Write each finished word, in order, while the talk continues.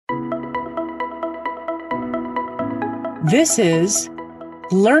This is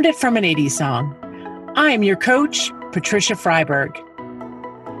Learned It from an 80s Song. I'm your coach, Patricia Freiberg.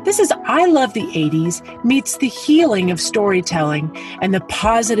 This is I Love the 80s meets the healing of storytelling and the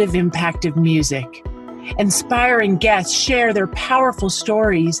positive impact of music. Inspiring guests share their powerful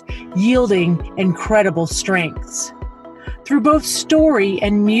stories, yielding incredible strengths. Through both story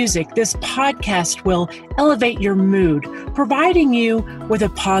and music, this podcast will elevate your mood, providing you with a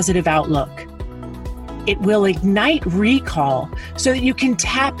positive outlook. It will ignite recall so that you can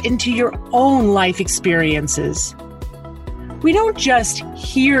tap into your own life experiences. We don't just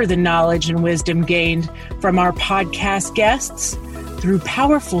hear the knowledge and wisdom gained from our podcast guests. Through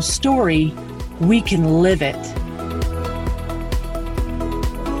powerful story, we can live it.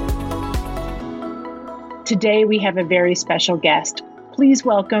 Today, we have a very special guest. Please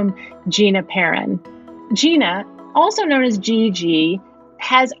welcome Gina Perrin. Gina, also known as Gigi,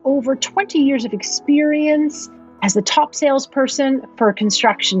 has over 20 years of experience as the top salesperson for a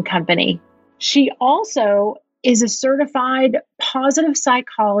construction company. She also is a certified positive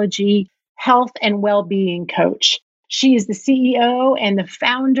psychology, health, and well-being coach. She is the CEO and the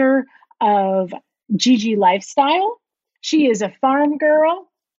founder of Gigi Lifestyle. She is a farm girl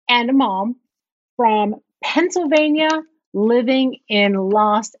and a mom from Pennsylvania, living in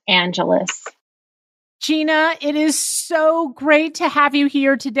Los Angeles. Gina, it is so great to have you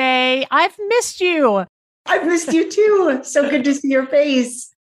here today. I've missed you. I've missed you too. So good to see your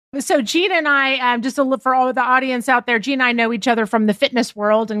face. So Gina and I, just to look for all of the audience out there, Gina and I know each other from the fitness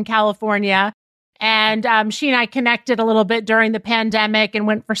world in California. And she and I connected a little bit during the pandemic and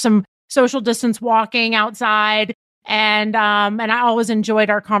went for some social distance walking outside. And I always enjoyed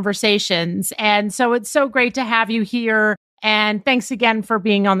our conversations. And so it's so great to have you here. And thanks again for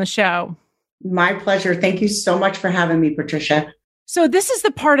being on the show. My pleasure. Thank you so much for having me, Patricia. So this is the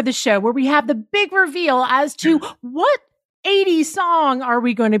part of the show where we have the big reveal as to what 80s song are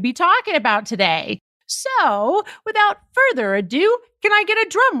we going to be talking about today. So without further ado, can I get a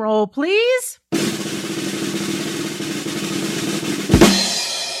drum roll, please?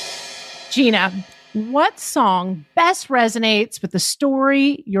 Gina, what song best resonates with the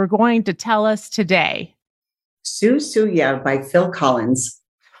story you're going to tell us today? Susuya by Phil Collins.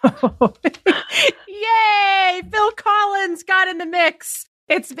 Yay! Phil Collins got in the mix.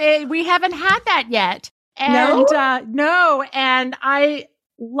 We haven't had that yet. And no, and I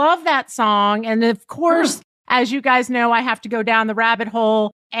love that song. And of course, as you guys know, I have to go down the rabbit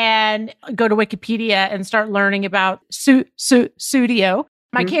hole and go to Wikipedia and start learning about Sudio.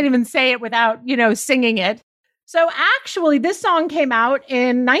 I can't even say it without, singing it. So actually, this song came out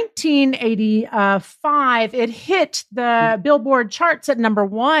in 1985. It hit the Billboard charts at number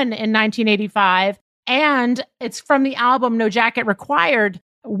 1 in 1985. And it's from the album No Jacket Required,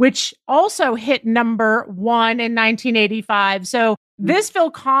 which also hit number 1 in 1985. So this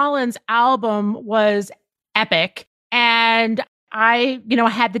Phil Collins album was epic. And I,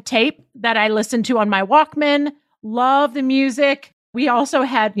 had the tape that I listened to on my Walkman, love the music. We also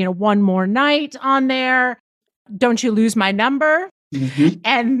had, One More Night on there. Don't You Lose My Number. Mm-hmm.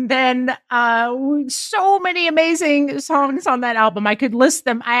 And then so many amazing songs on that album. I could list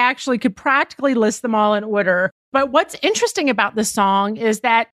them. I actually could practically list them all in order. But what's interesting about this song is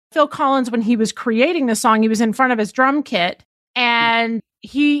that Phil Collins, when he was creating the song, he was in front of his drum kit and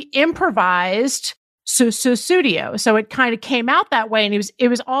he improvised Sudio. So it kind of came out that way, and it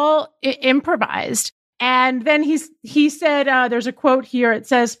was all improvised. And then he said, there's a quote here. It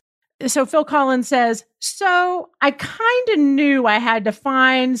says, so Phil Collins says, so I kind of knew I had to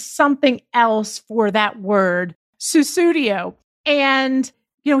find something else for that word, Susudio. And,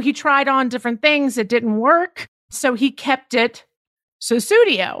 he tried on different things. It didn't work. So he kept it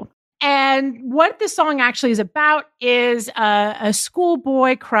Susudio. And what this song actually is about is a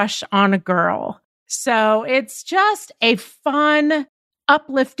schoolboy crush on a girl. So it's just a fun,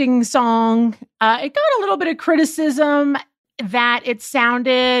 uplifting song. It got a little bit of criticism that it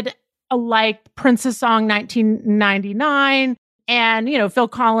sounded like Prince's song 1999. And, Phil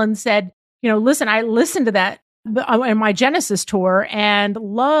Collins said, listen, I listened to that in my Genesis tour and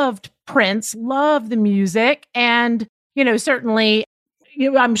loved Prince, loved the music. And, certainly,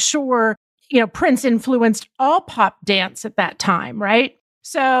 I'm sure, Prince influenced all pop dance at that time, right?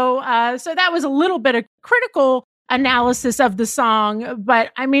 So that was a little bit of critical analysis of the song.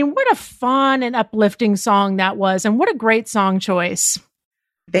 But I mean, what a fun and uplifting song that was. And what a great song choice.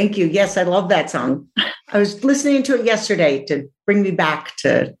 Thank you. Yes, I love that song. I was listening to it yesterday to bring me back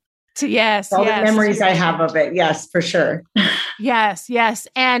to the memories I have of it. Yes, for sure. Yes.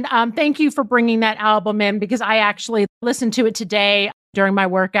 And thank you for bringing that album in, because I actually listened to it today during my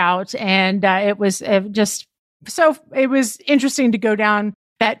workout, and it was just So it was interesting to go down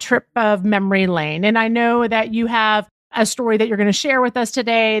that trip of memory lane. And I know that you have a story that you're going to share with us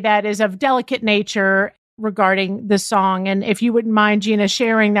today that is of delicate nature regarding the song. And if you wouldn't mind, Gina,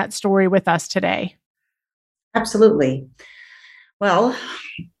 sharing that story with us today. Absolutely. Well,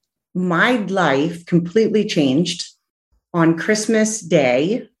 my life completely changed on Christmas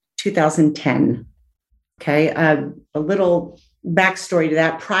Day, 2010. Okay. A little backstory to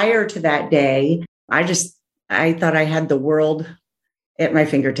that. Prior to that day, I thought I had the world at my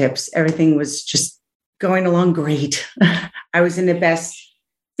fingertips. Everything was just going along great. I was in the best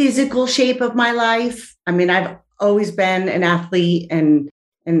physical shape of my life. I mean, I've always been an athlete and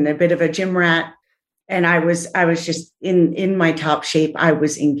a bit of a gym rat. And I was just in my top shape. I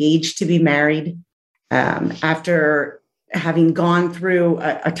was engaged to be married after having gone through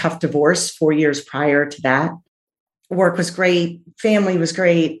a tough divorce 4 years prior to that. Work was great. Family was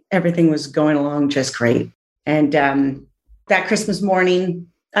great. Everything was going along just great. And that Christmas morning,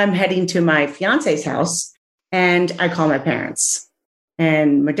 I'm heading to my fiance's house and I call my parents.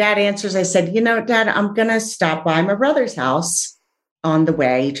 And my dad answers. I said, Dad, I'm going to stop by my brother's house on the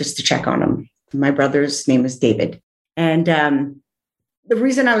way just to check on him. My brother's name is David. And the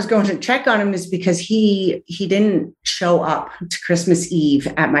reason I was going to check on him is because he didn't show up to Christmas Eve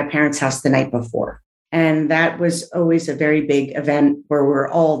at my parents' house the night before. And that was always a very big event where we're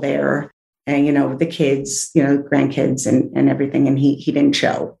all there. And, the kids, grandkids and everything. And he didn't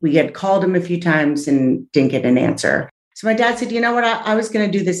show. We had called him a few times and didn't get an answer. So my dad said, you know what? I was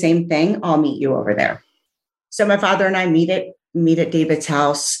going to do the same thing. I'll meet you over there. So my father and I meet at David's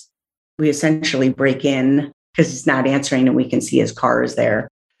house. We essentially break in because he's not answering and we can see his car is there.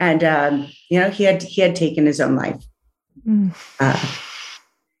 And, he had taken his own life.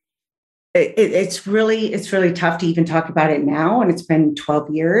 It's really tough to even talk about it now. And it's been 12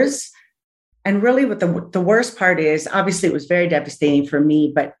 years. And really what the worst part is, obviously it was very devastating for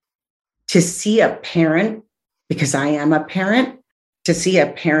me, but to see a parent, because I am a parent, to see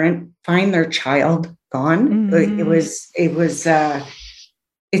a parent find their child gone,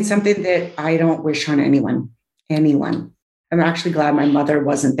 it's something that I don't wish on anyone. I'm actually glad my mother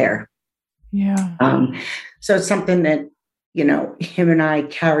wasn't there. Yeah. So it's something that, him and I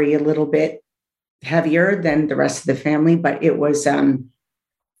carry a little bit heavier than the rest of the family, but it was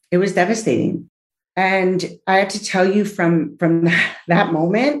devastating. And I have to tell you from that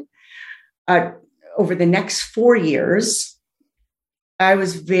moment, over the next 4 years, I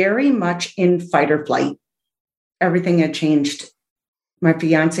was very much in fight or flight. Everything had changed. My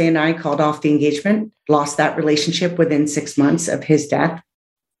fiance and I called off the engagement, lost that relationship within 6 months of his death.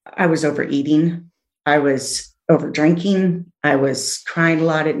 I was overeating. I was over drinking. I was crying a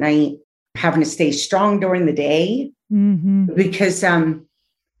lot at night, having to stay strong during the day because,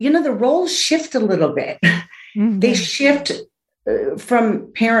 the roles shift a little bit. They shift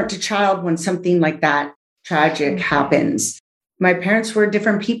from parent to child when something like that tragic happens. My parents were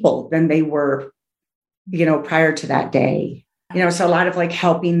different people than they were, prior to that day. So a lot of like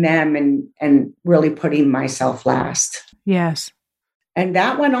helping them and really putting myself last. Yes. And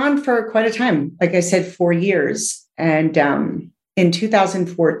that went on for quite a time. Like I said, 4 years. And in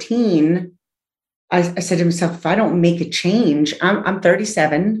 2014, I said to myself, if I don't make a change, I'm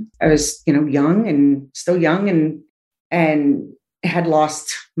 37. I was, young and still young and had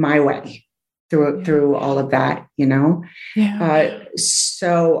lost my way through all of that, Yeah.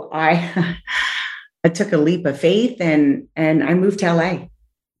 So I took a leap of faith and I moved to LA.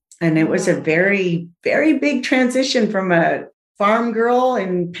 And it was a very, very big transition from a farm girl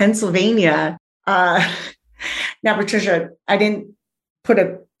in Pennsylvania. Now, Patricia, I didn't put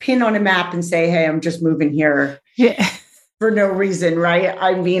a pin on a map and say, hey, I'm just moving here for no reason, right?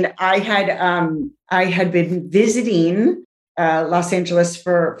 I mean, I had been visiting Los Angeles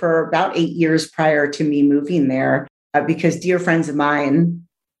for about 8 years prior to me moving there because dear friends of mine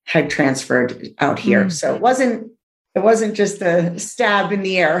had transferred out here. So it wasn't just a stab in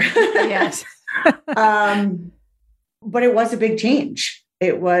the air. Yes. But it was a big change.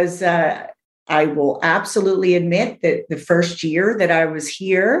 It was, I will absolutely admit that the first year that I was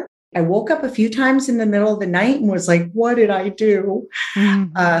here, I woke up a few times in the middle of the night and was like, what did I do?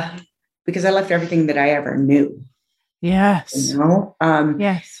 Because I left everything that I ever knew. Yes.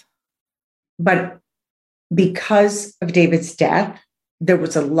 Yes. But because of David's death, there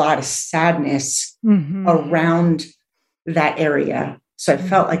was a lot of sadness around that area. So I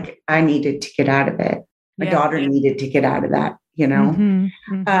felt like I needed to get out of it. My daughter needed to get out of that,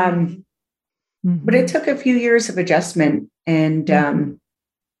 But it took a few years of adjustment. And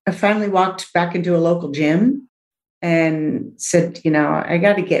I finally walked back into a local gym and said, I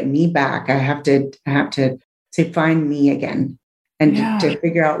got to get me back. I have to to find me again and to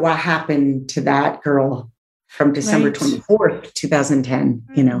figure out what happened to that girl from December 24th, 2010,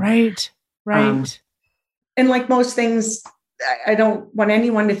 Right. And like most things, I don't want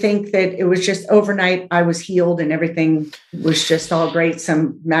anyone to think that it was just overnight I was healed and everything was just all great,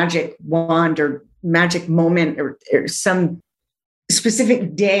 some magic wand or magic moment or some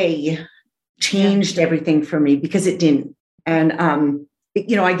specific day changed everything for me, because it didn't. And,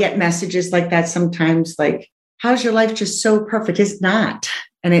 I get messages like that sometimes, like, how's your life just so perfect? It's not.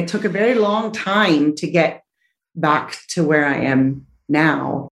 And it took a very long time to get back to where I am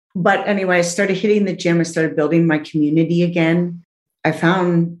now. But anyway, I started hitting the gym. I started building my community again. I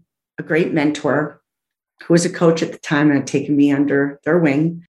found a great mentor who was a coach at the time and had taken me under their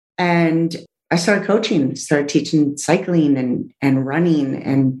wing. And I started coaching, started teaching cycling and running.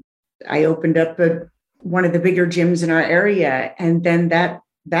 And I opened up one of the bigger gyms in our area. And then that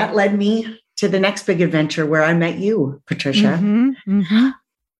led me to the next big adventure where I met you, Patricia.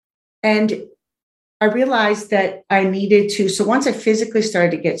 And I realized that I needed to. So once I physically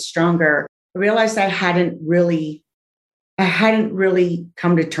started to get stronger, I realized I hadn't really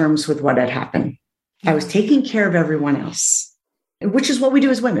come to terms with what had happened. I was taking care of everyone else, which is what we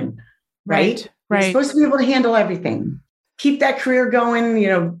do as women, right? We're supposed to be able to handle everything, keep that career going,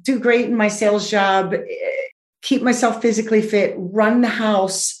 do great in my sales job, keep myself physically fit, run the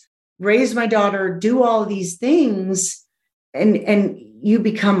house, raise my daughter, do all these things. And you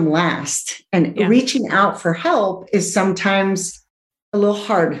become last. And reaching out for help is sometimes a little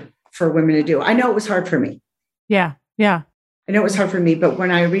hard for women to do. I know it was hard for me. Yeah. I know it was hard for me, but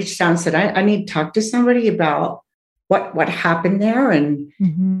when I reached out and said, I need to talk to somebody about what happened there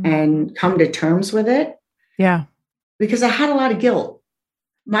and come to terms with it. Yeah. Because I had a lot of guilt.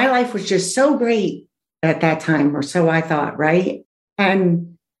 My life was just so great at that time, or so I thought, right?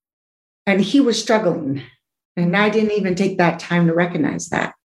 And he was struggling. And I didn't even take that time to recognize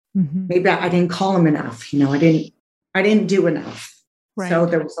that. Maybe I didn't call him enough. I didn't do enough. Right. So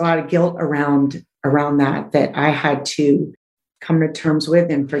there was a lot of guilt around that I had to come to terms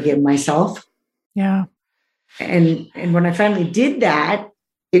with and forgive myself. Yeah. And when I finally did that,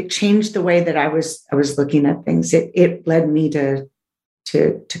 it changed the way that I was looking at things. It led me to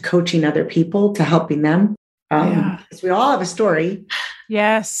coaching other people, to helping them. Because we all have a story.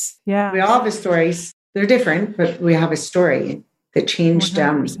 Yes. Yeah. We all have a story. They're different, but we have a story that changed.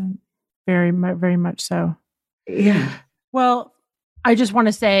 Very, very much so. Yeah. Well, I just want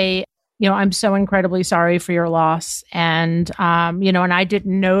to say, I'm so incredibly sorry for your loss. And, and I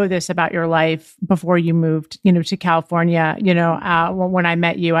didn't know this about your life before you moved, to California, when I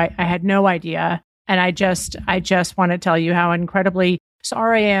met you, I had no idea. And I just want to tell you how incredibly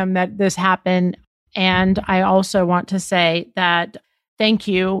sorry I am that this happened. And I also want to say that thank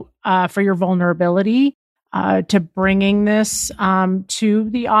you for your vulnerability to bringing this to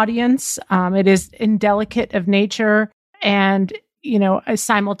the audience. It is indelicate of nature. And,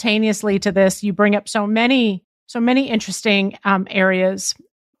 simultaneously to this, you bring up so many interesting areas,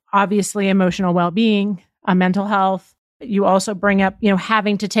 obviously emotional well-being, mental health. You also bring up,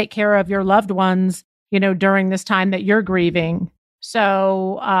 having to take care of your loved ones, during this time that you're grieving.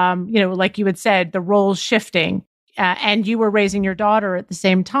 So, like you had said, the roles shifting. And you were raising your daughter at the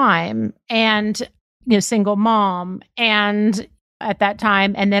same time, and single mom, and at that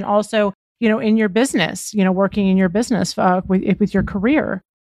time, and then also in your business, working in your business with your career.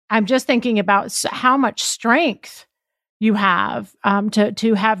 I'm just thinking about how much strength you have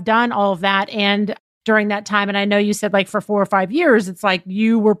to have done all of that, and during that time. And I know you said, like, for 4 or 5 years, it's like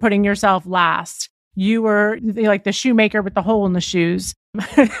you were putting yourself last. You were like the shoemaker with the hole in the shoes.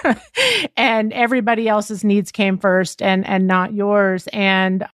 And everybody else's needs came first and not yours.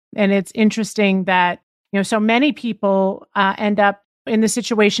 And it's interesting that, so many people end up in the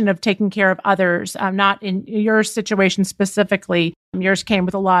situation of taking care of others, not in your situation specifically. Yours came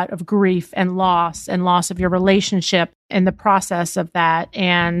with a lot of grief and loss of your relationship and the process of that,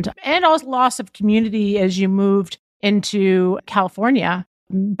 and also loss of community as you moved into California.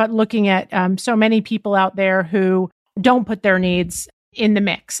 But looking at so many people out there who don't put their needs in the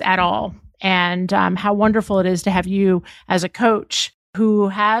mix at all. And how wonderful it is to have you as a coach who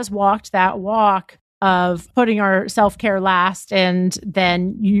has walked that walk of putting our self-care last, and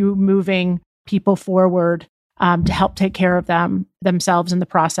then you moving people forward to help take care of themselves in the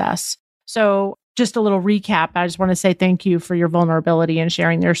process. So just a little recap. I just want to say thank you for your vulnerability and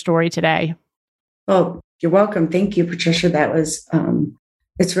sharing your story today. Oh, you're welcome. Thank you, Patricia. That was,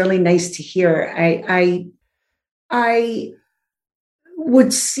 it's really nice to hear. I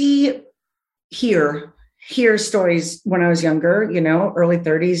would hear stories when I was younger, early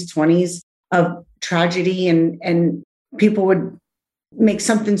 30s, 20s, of tragedy, and people would make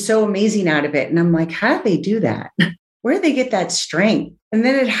something so amazing out of it. And I'm like, how do they do that? Where do they get that strength? And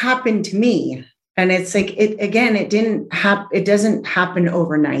then it happened to me. And it's like, it doesn't happen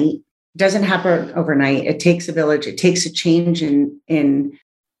overnight. It doesn't happen overnight. It takes a village. It takes a change in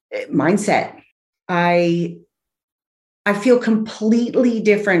mindset. I feel completely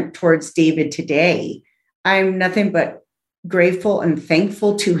different towards David today. I'm nothing but grateful and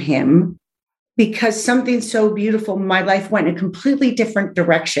thankful to him, because something so beautiful, my life went in a completely different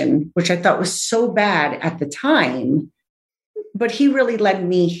direction, which I thought was so bad at the time. But he really led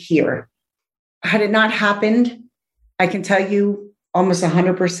me here. Had it not happened, I can tell you almost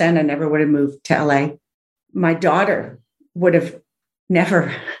 100%, I never would have moved to LA. My daughter would have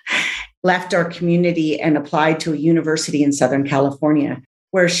never left our community and applied to a university in Southern California,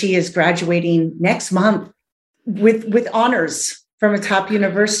 where she is graduating next month with honors from a top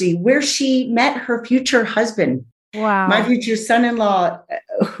university, where she met her future husband. Wow. My future son-in-law,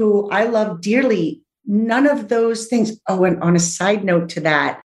 who I love dearly. None of those things. Oh, and on a side note to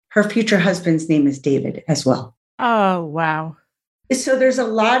that, her future husband's name is David as well. Oh, wow. So there's a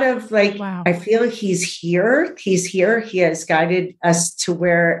lot of Wow. I feel he's here. He's here. He has guided us to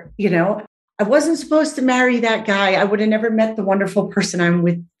where, I wasn't supposed to marry that guy. I would have never met the wonderful person I'm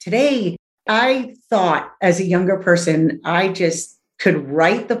with today. I thought as a younger person, I just could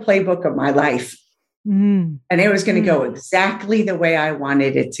write the playbook of my life. And it was going to go exactly the way I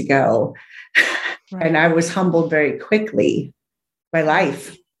wanted it to go. Right. And I was humbled very quickly by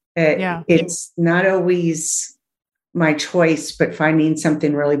life. It's not always my choice, but finding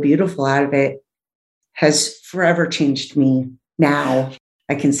something really beautiful out of it has forever changed me now.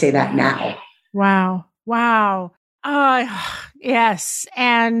 I can say that now. Wow. Yes.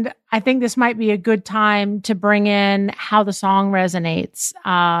 And I think this might be a good time to bring in how the song resonates.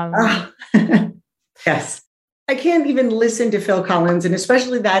 Yes. I can't even listen to Phil Collins, and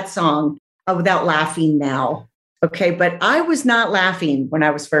especially that song, without laughing now. Okay. But I was not laughing when I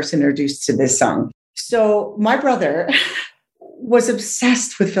was first introduced to this song. So my brother was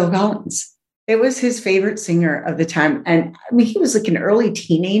obsessed with Phil Collins. It was his favorite singer of the time. And I mean, he was like an early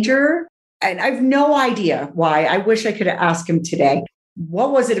teenager. And I have no idea why. I wish I could have asked him today,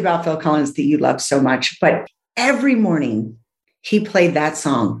 what was it about Phil Collins that you loved so much? But every morning he played that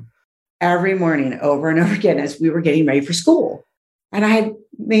song, every morning over and over again as we were getting ready for school. And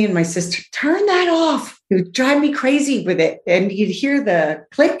me and my sister, turn that off. It would drive me crazy with it. And you'd hear the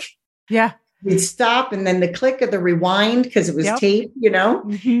click. Yeah. You'd stop, and then the click of the rewind, because it was tape,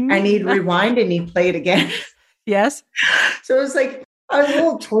 and he'd rewind and he'd play it again. Yes. So it was like, I was a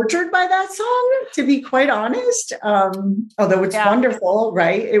little tortured by that song, to be quite honest. Although it's wonderful,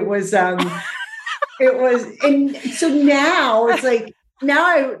 right? It was, and so now it's like,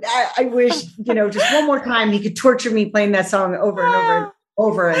 now I wish, just one more time he could torture me playing that song over and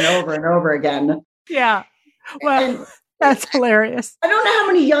over again. Yeah. Well, that's hilarious. I don't know how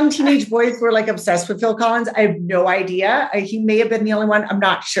many young teenage boys were obsessed with Phil Collins. I have no idea. He may have been the only one. I'm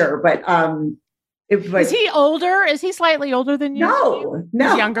not sure, but is he older? Is he slightly older than you? No,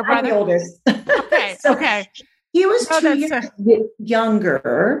 his younger brother. I'm the oldest. Okay, so okay. He was 2 years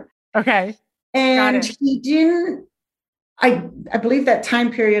younger. Okay, and he didn't. I believe that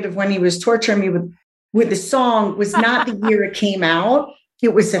time period of when he was torturing me with the song was not the year it came out.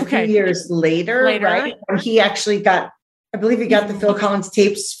 It was a few years later, right? When he actually I believe he got the Phil Collins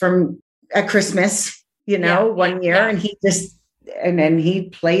tapes at Christmas, one year, and and then he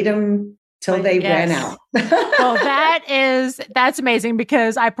played them till they ran out. Well, that's amazing,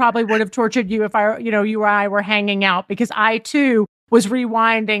 because I probably would have tortured you if you or I were hanging out, because I too was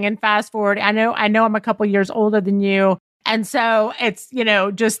rewinding and fast forward. I know I'm a couple years older than you. And so it's,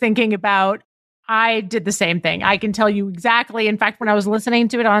 just thinking about, I did the same thing. I can tell you exactly. In fact, when I was listening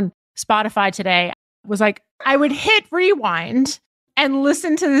to it on Spotify today, I was like, I would hit rewind and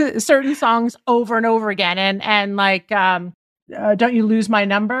listen to certain songs over and over again. And Don't You Lose My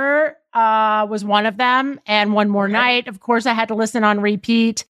Number was one of them. And One More Night, of course, I had to listen on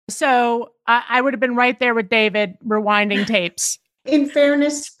repeat. So I would have been right there with David rewinding tapes. In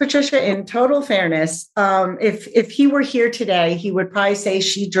fairness, Patricia, in total fairness, if he were here today, he would probably say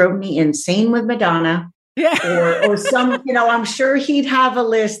she drove me insane with Madonna. Yeah. or some, I'm sure he'd have a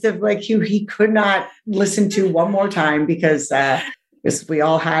list of who he could not listen to one more time, because we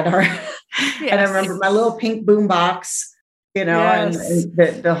all had our, and I remember my little pink boombox, and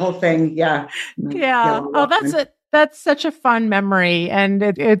the whole thing. Yeah. Yeah. Oh, that's such a fun memory. And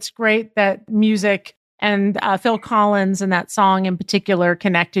it's great that music and Phil Collins and that song in particular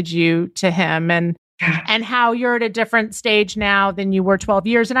connected you to him. And and how you're at a different stage now than you were 12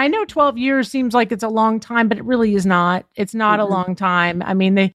 years. And I know 12 years seems like it's a long time, but it really is not. It's not a long time. I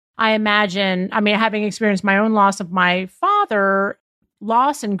mean, having experienced my own loss of my father,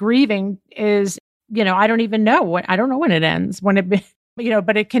 loss and grieving is, I don't even know I don't know when it ends,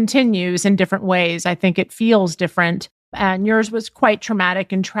 but it continues in different ways. I think it feels different. And yours was quite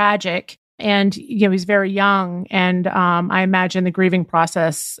traumatic and tragic. And, he's very young. And I imagine the grieving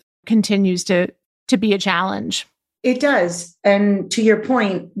process continues to be a challenge. It does. And to your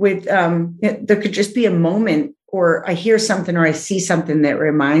point with, there could just be a moment or I hear something or I see something that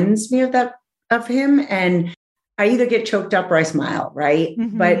reminds me of him. And I either get choked up or I smile. Right.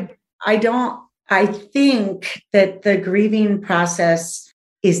 Mm-hmm. But I think that the grieving process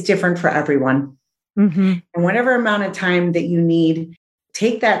is different for everyone. Mm-hmm. And whatever amount of time that you need,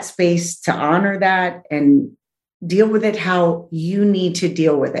 take that space to honor that and deal with it how you need to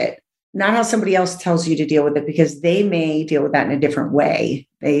deal with it. Not how somebody else tells you to deal with it, because they may deal with that in a different way.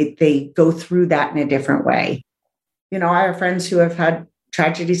 They go through that in a different way. I have friends who have had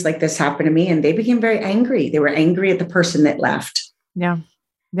tragedies like this happen to me, and they became very angry. They were angry at the person that left. Yeah.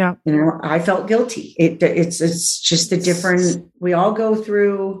 Yeah. I felt guilty. It's just a different, we all go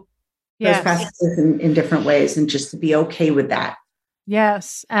through those processes in different ways, and just to be okay with that.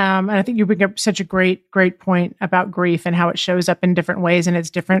 Yes. And I think you bring up such a great point about grief and how it shows up in different ways, and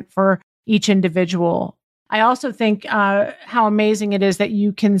it's different for each individual. I also think how amazing it is that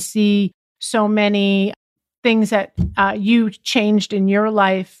you can see so many things that you changed in your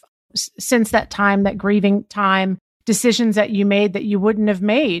life since that time, that grieving time, decisions that you made that you wouldn't have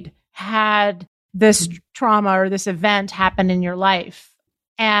made had this trauma or this event happen in your life.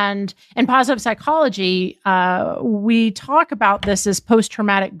 And in positive psychology, we talk about this as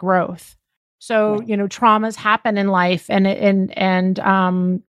post-traumatic growth. So, traumas happen in life, and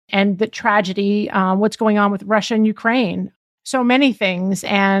the tragedy, what's going on with Russia and Ukraine, so many things,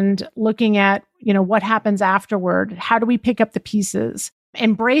 and looking at, what happens afterward. How do we pick up the pieces?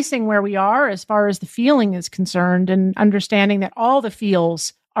 Embracing where we are as far as the feeling is concerned, and understanding that all the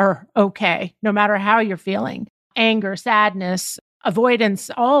feels are okay, no matter how you're feeling. Anger, sadness,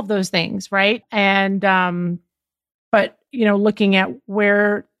 avoidance, all of those things, right? And but looking at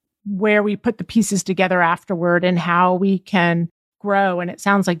where we put the pieces together afterward and how we can grow. And it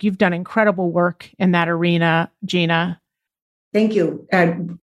sounds like you've done incredible work in that arena, Gina. Thank you.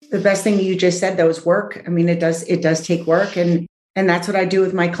 The best thing you just said, though, is work. I mean, it does take work, and that's what I do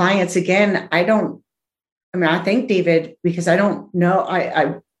with my clients. Again, I thank David, because I don't know,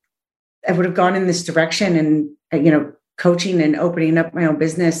 I would have gone in this direction, and coaching and opening up my own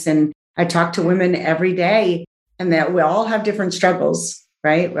business. And I talk to women every day, and that we all have different struggles,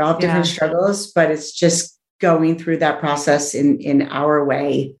 right? We all have different struggles, but it's just going through that process in our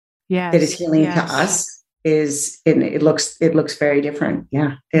way that is healing to us and it looks very different.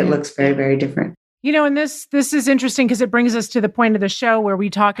 Yeah. It looks very, very different. And this is interesting, because it brings us to the point of the show where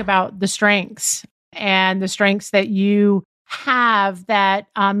we talk about the strengths and the strengths that you have that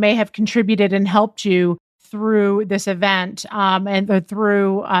may have contributed and helped you through this event and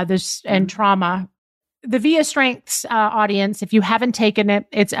through this and trauma. The VIA Strengths audience, if you haven't taken it,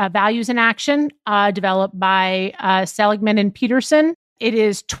 it's Values in Action, developed by Seligman and Peterson. It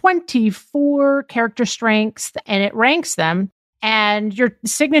is 24 character strengths, and it ranks them. And your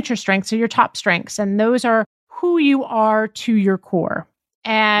signature strengths are your top strengths. And those are who you are to your core.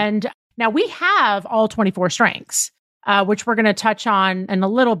 And now we have all 24 strengths, which we're going to touch on in a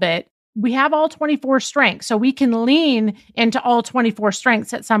little bit. We have all 24 strengths, so we can lean into all 24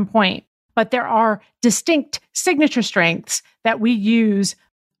 strengths at some point. But there are distinct signature strengths that we use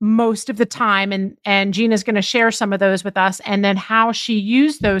most of the time. And Gina's going to share some of those with us, and then how she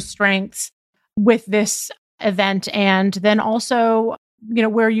used those strengths with this event, and then also,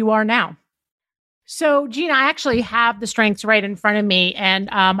 where you are now. So Gina, I actually have the strengths right in front of me, and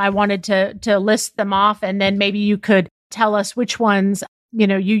I wanted to list them off, and then maybe you could tell us which ones, you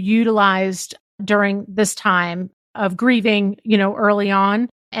utilized during this time of grieving, early on,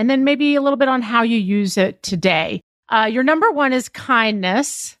 and then maybe a little bit on how you use it today. Your number 1 is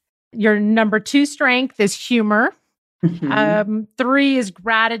kindness. Your number 2 strength is humor. Mm-hmm. 3 is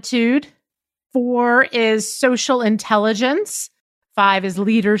gratitude. 4 is social intelligence. 5 is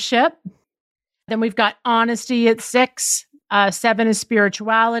leadership. Then we've got honesty at 6. 7 is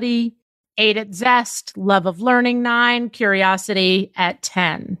spirituality. 8 at zest. Love of learning. 9, curiosity at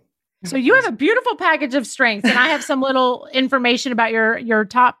 10. So you have a beautiful package of strengths, and I have some little information about your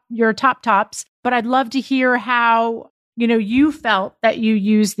top tops, but I'd love to hear how, you felt that you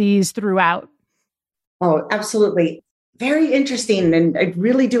use these throughout. Oh, absolutely. very interesting. And I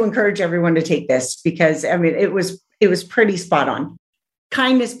really do encourage everyone to take this because I mean, it was pretty spot on.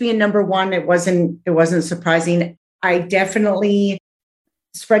 Kindness being number one, it wasn't surprising. I definitely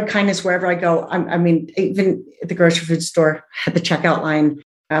spread kindness wherever I go. I mean, even at the grocery food store, at the checkout line,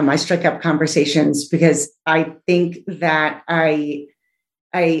 I strike up conversations because I think that I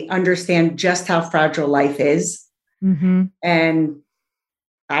understand just how fragile life is. Mm-hmm. And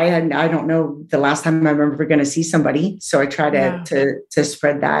I don't know the last time I remember going to see somebody. So I try to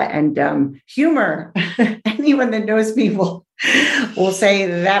spread that and humor. Anyone that knows me will say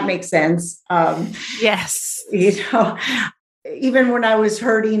that makes sense. Yes. Even when I was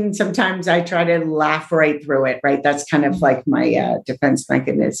hurting, sometimes I try to laugh right through it. Right. That's kind of like my defense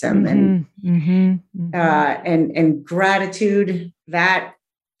mechanism. And gratitude that,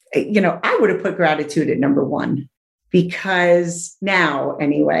 I would have put gratitude at number one. Because now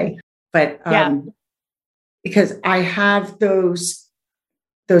anyway, but because I have those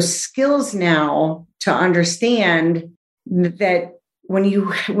skills now to understand that when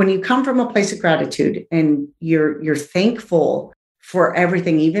you come from a place of gratitude and you're thankful for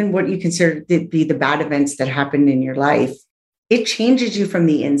everything, even what you consider to be the bad events that happened in your life, it changes you from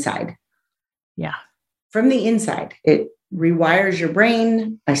the inside. Yeah. From the inside, it rewires your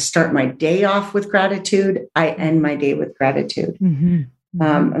brain. I start my day off with gratitude. I end my day with gratitude. Mm-hmm. Mm-hmm.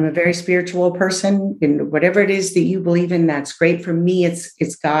 I'm a very spiritual person, and whatever it is that you believe in, that's great. For me,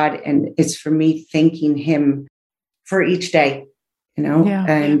 it's God, and it's for me thanking Him for each day,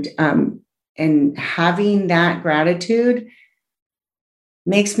 and having that gratitude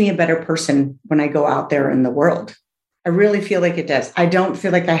makes me a better person when I go out there in the world. I really feel like it does. I don't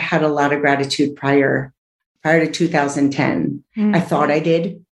feel like I had a lot of gratitude prior to 2010. Mm-hmm. I thought I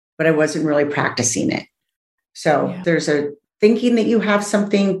did, but I wasn't really practicing it. So there's a thinking that you have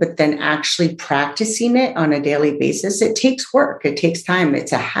something, but then actually practicing it on a daily basis. It takes work. It takes time.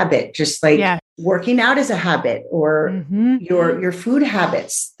 It's a habit, just like working out is a habit, or your food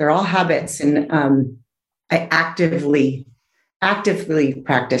habits. They're all habits. And I actively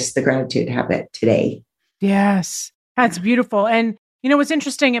practice the gratitude habit today. Yes, that's beautiful. And what's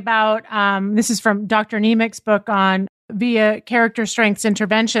interesting about, this is from Dr. Nemec's book on via character strengths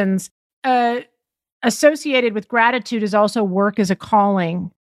interventions, associated with gratitude is also work as a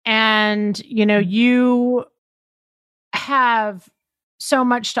calling. And, you have so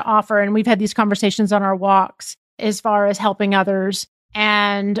much to offer. And we've had these conversations on our walks as far as helping others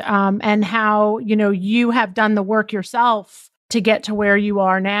and how, you have done the work yourself to get to where you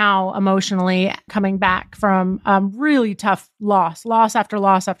are now emotionally, coming back from really tough loss after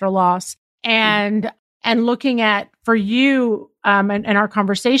loss after loss, and looking at, for you and our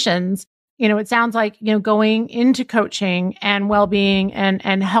conversations, it sounds like going into coaching and well-being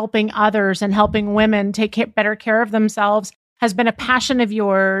and helping others and helping women take better care of themselves has been a passion of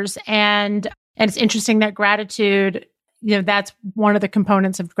yours, and it's interesting that gratitude, that's one of the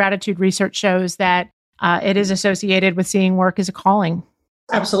components of gratitude. Research shows that it is associated with seeing work as a calling.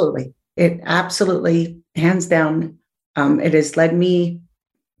 Absolutely. It absolutely, hands down, it has led me.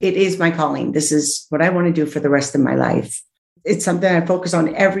 It is my calling. This is what I want to do for the rest of my life. It's something I focus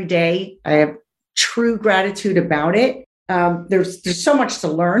on every day. I have true gratitude about it. There's so much to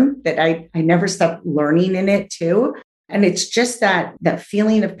learn that I never stop learning in it too. And it's just that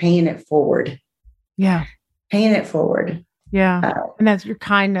feeling of paying it forward. Yeah. Paying it forward. Yeah. And that's your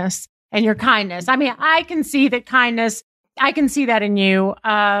kindness. And your kindness. I mean, I can see that kindness. I can see that in you.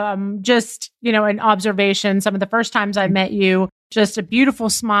 Just, an observation. Some of the first times I've met you, just a beautiful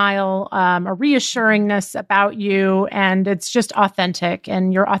smile, a reassuringness about you. And it's just authentic,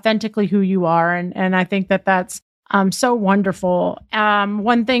 and you're authentically who you are. And I think that that's so wonderful.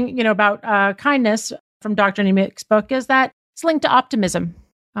 One thing, about kindness from Dr. Nemec's book is that it's linked to optimism.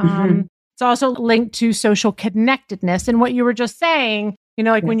 It's also linked to social connectedness. And what you were just saying,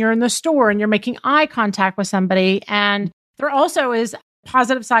 when you're in the store and you're making eye contact with somebody, and there also is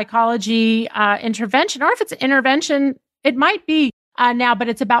positive psychology intervention, or if it's an intervention, it might be now, but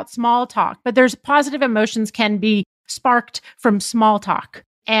it's about small talk. But there's positive emotions can be sparked from small talk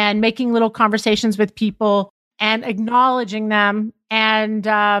and making little conversations with people and acknowledging them. And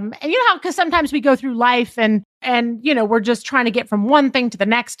how, because sometimes we go through life and we're just trying to get from one thing to the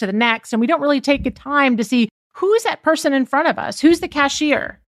next, and we don't really take the time to see who's that person in front of us, who's the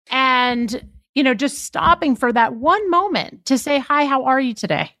cashier, and just stopping for that one moment to say, hi, how are you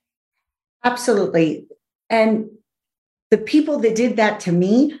today? Absolutely. And the people that did that to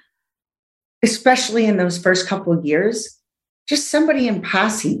me, especially in those first couple of years, just somebody in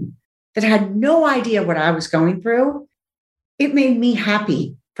passing that had no idea what I was going through, it made me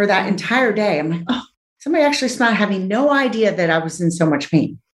happy for that entire day. I'm like, oh, somebody actually smiled, having no idea that I was in so much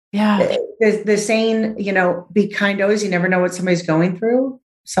pain. Yeah. The saying, be kind always, you never know what somebody's going through,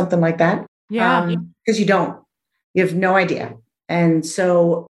 something like that. Yeah. Because you have no idea. And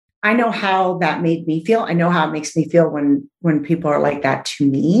so I know how that made me feel. I know how it makes me feel when people are like that to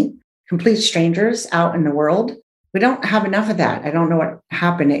me, complete strangers out in the world. We don't have enough of that. I don't know what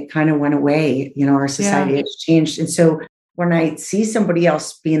happened. It kind of went away. Our society has changed. And so when I see somebody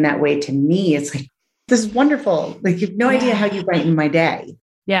else being that way to me, it's like, this is wonderful. Like, you have no idea how you brighten my day.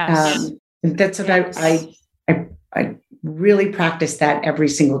 Yes. That's what I really practice that every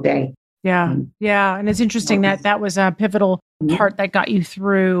single day. Yeah. Yeah. And it's interesting that was a pivotal part that got you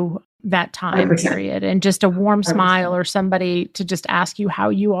through that time 100%. Period. And just a warm 100%. Smile or somebody to just ask you how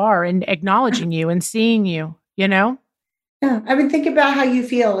you are and acknowledging you and seeing you, Yeah. I mean, think about how you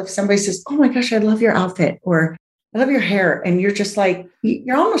feel if somebody says, oh my gosh, I love your outfit, or I love your hair. And you're just like,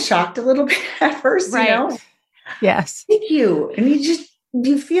 you're almost shocked a little bit at first, right. Yes. Thank you. And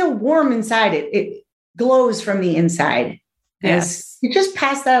you feel warm inside. It glows from the inside. Yes. You just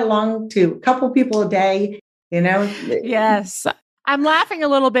pass that along to a couple people a day, Yes. I'm laughing a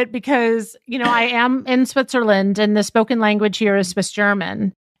little bit because, I am in Switzerland and the spoken language here is Swiss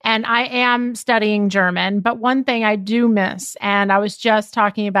German. And I am studying German. But one thing I do miss, and I was just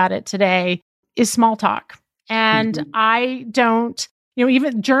talking about it today, is small talk. And I don't,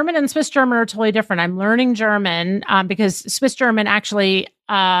 even German and Swiss German are totally different. I'm learning German because Swiss German actually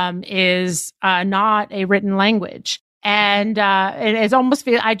is not a written language. And it's almost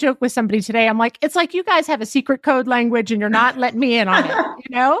I joke with somebody today. I'm like, it's like you guys have a secret code language and you're not letting me in on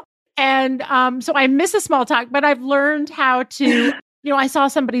it, And so I miss a small talk, but I've learned how to, I saw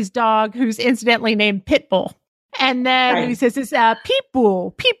somebody's dog who's incidentally named Pitbull. And then he says, it's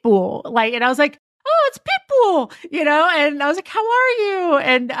Pitbull. Like, and I was like, oh, it's Pitbull, and I was like, how are you?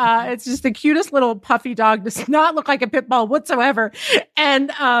 And it's just the cutest little puffy dog, does not look like a pit bull whatsoever.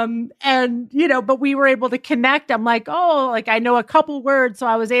 And but we were able to connect. I'm like, oh, like I know a couple words. So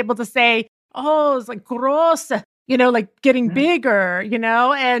I was able to say, oh, it's like gross, like getting bigger,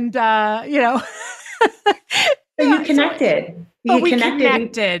 and, So you connected. We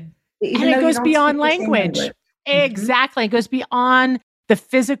connected. And it goes beyond language. Exactly. It goes beyond the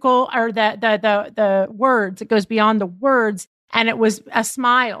physical or the words. It goes beyond the words. And it was a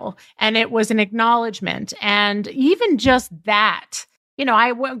smile and it was an acknowledgement. And even just that,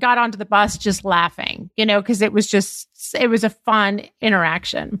 I got onto the bus just laughing, because it was a fun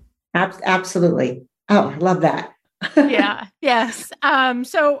interaction. Absolutely. Oh, I love that. Yeah. Yes.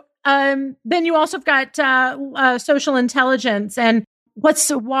 Then you also have got social intelligence, and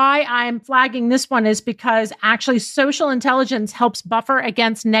why I'm flagging this one is because actually social intelligence helps buffer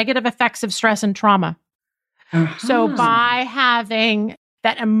against negative effects of stress and trauma. So by having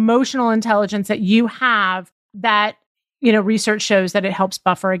that emotional intelligence that you have, that, research shows that it helps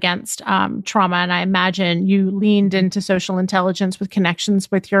buffer against trauma. And I imagine you leaned into social intelligence with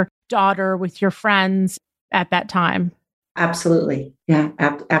connections with your daughter, with your friends at that time. Absolutely. Yeah,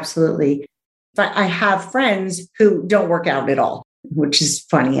 absolutely. But I have friends who don't work out at all, which is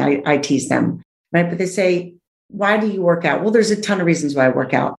funny. I tease them, right? But they say, why do you work out? Well, there's a ton of reasons why I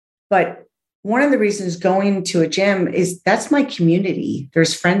work out. But one of the reasons going to a gym is that's my community.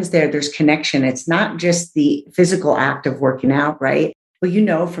 There's friends there. There's connection. It's not just the physical act of working out, right?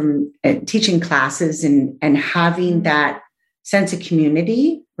 Well, from teaching classes and having that sense of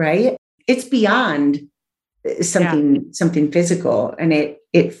community, right? It's beyond something physical, and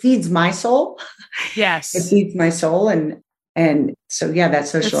it feeds my soul. Yes. It feeds my soul. And so, that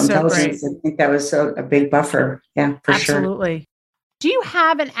social intelligence, I think that was a big buffer. Yeah, for sure. Absolutely. Do you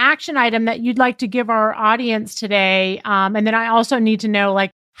have an action item that you'd like to give our audience today? And then I also need to know,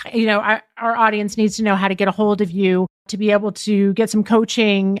 our audience needs to know how to get a hold of you to be able to get some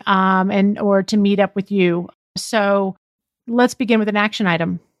coaching or to meet up with you. So let's begin with an action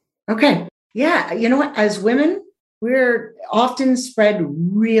item. Okay. Yeah. You know what? As women, we're often spread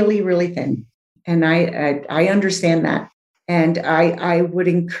really, really thin. And I understand that. And I would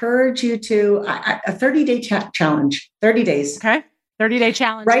encourage you to a 30-day challenge, 30 days. Okay. 30-day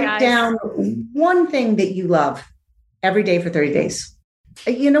challenge. Write down one thing that you love every day for 30 days.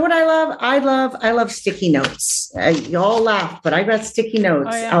 You know what I love? I love sticky notes. You all laugh, but I got sticky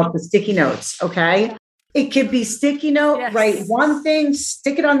notes out the sticky notes. Okay. It could be sticky note, write one thing,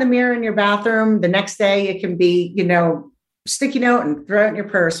 stick it on the mirror in your bathroom. The next day it can be, sticky note and throw it in your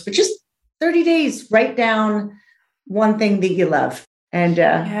purse, but just 30 days, write down one thing that you love. And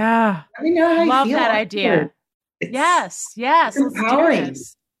let me know how love you feel. That idea. Yes. It's empowering.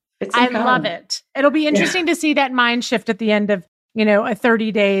 I love it. It'll be interesting to see that mind shift at the end of a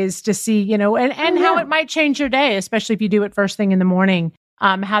 30 days to see, and how it might change your day, especially if you do it first thing in the morning,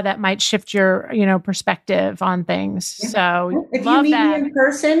 how that might shift your, perspective on things. Yeah. So if you meet me in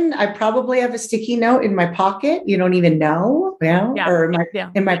person, I probably have a sticky note in my pocket. You don't even know, or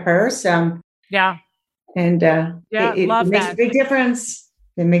in my purse. And it makes a big difference.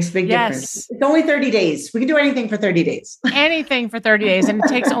 It makes a big difference. It's only 30 days. We can do anything for 30 days. Anything for 30 days. And it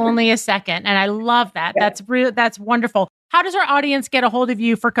takes only a second. And I love that. Yeah. That's wonderful. How does our audience get a hold of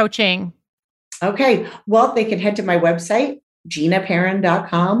you for coaching? Okay. Well, they can head to my website,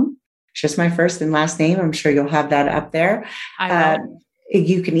 ginaperrin.com. It's just my first and last name. I'm sure you'll have that up there.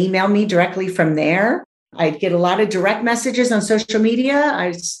 You can email me directly from there. I get a lot of direct messages on social media.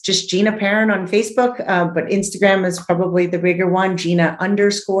 It's just Gina Perrin on Facebook, but Instagram is probably the bigger one,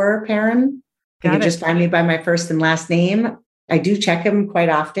 Gina_Perrin. You can just find me by my first and last name. I do check them quite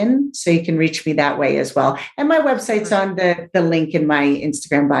often, so you can reach me that way as well. And my website's on the link in my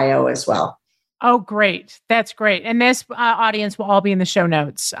Instagram bio as well. Oh, great. That's great. And this audience will all be in the show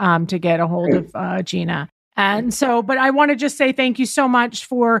notes to get a hold of Gina. And so, but I want to just say thank you so much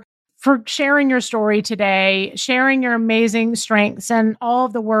for sharing your story today, sharing your amazing strengths and all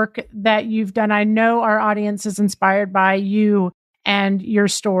of the work that you've done. I know our audience is inspired by you and your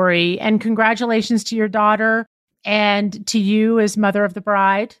story. And congratulations to your daughter and to you as mother of the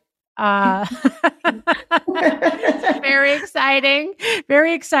bride. Very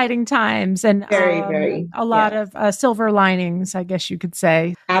exciting times, and a lot of silver linings, I guess you could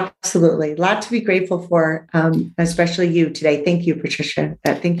say. Absolutely. A lot to be grateful for, especially you today. Thank you, Patricia.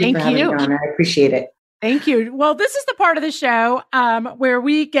 Thank you for having me on. I appreciate it. Thank you. Well, this is the part of the show where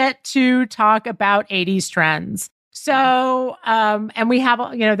we get to talk about 80s trends. So, and we have,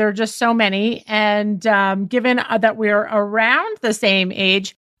 there are just so many. And given that we're around the same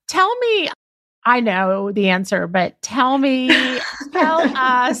age, tell me, I know the answer, but tell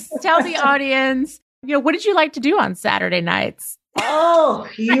us, tell the audience, what did you like to do on Saturday nights? Oh,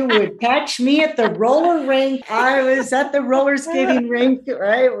 you would catch me at the roller rink. I was at the roller skating rink,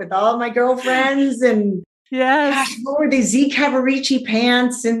 right, with all my girlfriends. And gosh, what were the Z Cavaricci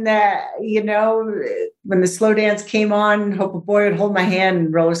pants? And when the slow dance came on, hope a boy would hold my hand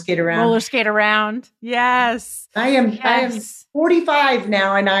and roller skate around. Yes. I am 45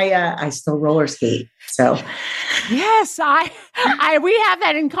 now, and I still roller skate. So, yes, we have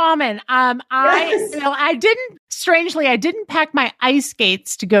that in common. I didn't pack my ice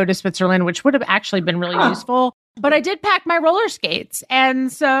skates to go to Switzerland, which would have actually been really useful. But I did pack my roller skates,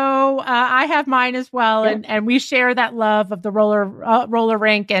 and so I have mine as well. Yeah. And we share that love of the roller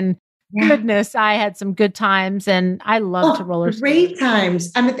rink. And goodness, I had some good times, and I love to roller skate. Great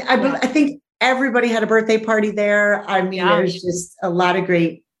times. I think everybody had a birthday party there. I mean, there's just a lot of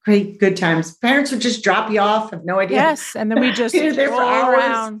great, good times. Parents would just drop you off. Have no idea. Yes, and then we just roll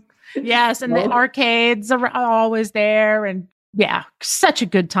around. Yes, and the arcades are always there, and such a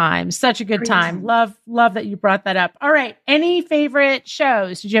good time. Such a good time. Love that you brought that up. All right. Any favorite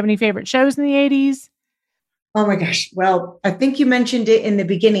shows? Did you have any favorite shows in the 80s? Oh my gosh. Well, I think you mentioned it in the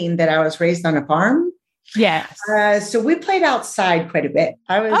beginning that I was raised on a farm. Yes. So we played outside quite a bit.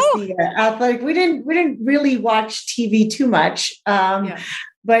 I was the athletic. We didn't really watch TV too much.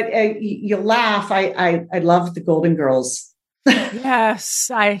 But you laugh. I love the Golden Girls.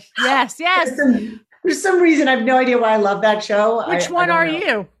 Yes. For some reason, I have no idea why I love that show. Which one are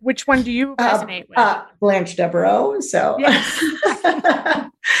you? Which one do you resonate with? Blanche Devereaux. So, at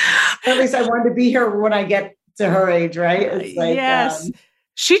least I wanted to be her when I get to her age, right? It's like,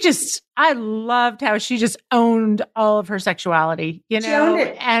 I loved how she just owned all of her sexuality, she owned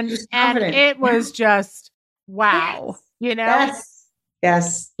it. and it was just wow,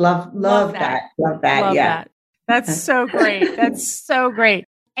 Yes. Love that. Love that. That's so great. That's so great.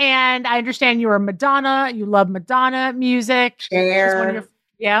 And I understand you were Madonna. You love Madonna music. Cher.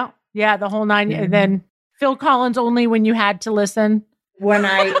 The whole nine. And then Phil Collins only when you had to listen. When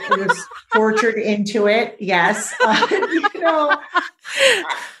I was tortured into it, yes. The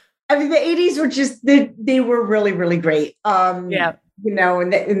 80s were just, they were really, really great. And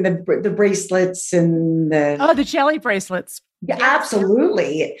the bracelets and the jelly bracelets. Yeah,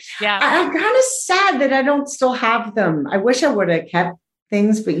 absolutely. Yeah. I'm kind of sad that I don't still have them. I wish I would have kept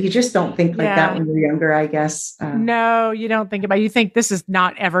things, but you just don't think like that when you're younger, I guess. No, you don't think about it. You think this is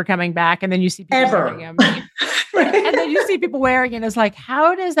not ever coming back. And then you see people wearing them. And then you see people wearing it. It's like,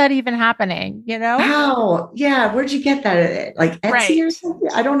 how is that even happening? How? Yeah. Where'd you get that? Like Etsy or something?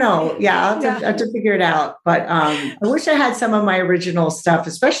 I don't know. Yeah. I'll have to figure it out. But I wish I had some of my original stuff,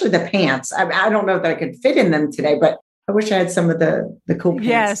 especially the pants. I don't know that I could fit in them today, but I wish I had some of the cool pants.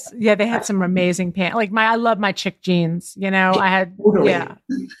 Yes. Yeah. They had some amazing pants. Like I love my chick jeans, I had, Totally. yeah.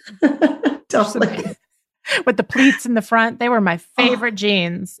 Totally. With the pleats in the front. They were my favorite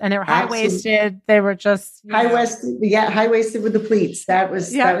jeans, and they were high-waisted. They were just high-waisted. Yeah. High-waisted with the pleats. That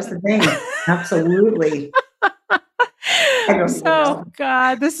was the thing. Absolutely. So,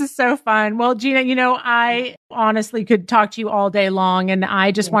 God, this is so fun. Well, Gina, I honestly could talk to you all day long, and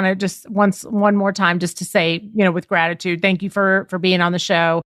I just want to one more time just to say, with gratitude, thank you for being on the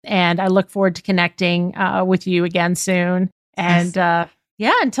show. And I look forward to connecting with you again soon. And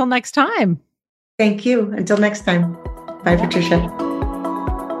until next time. Thank you. Until next time. Bye, Patricia.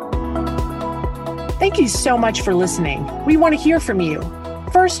 Thank you so much for listening. We want to hear from you.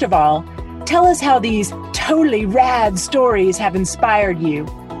 First of all, tell us how these totally rad stories have inspired you.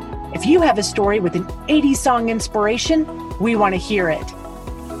 If you have a story with an 80s song inspiration, we want to hear it.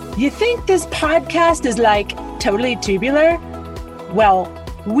 You think this podcast is like totally tubular? Well,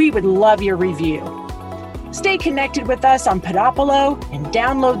 we would love your review. Stay connected with us on Podopolo and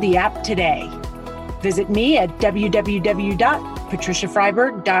download the app today. Visit me at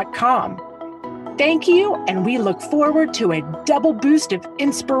www.patriciafreiberg.com. Thank you, and we look forward to a double boost of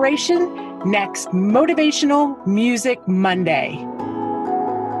inspiration next Motivational Music Monday.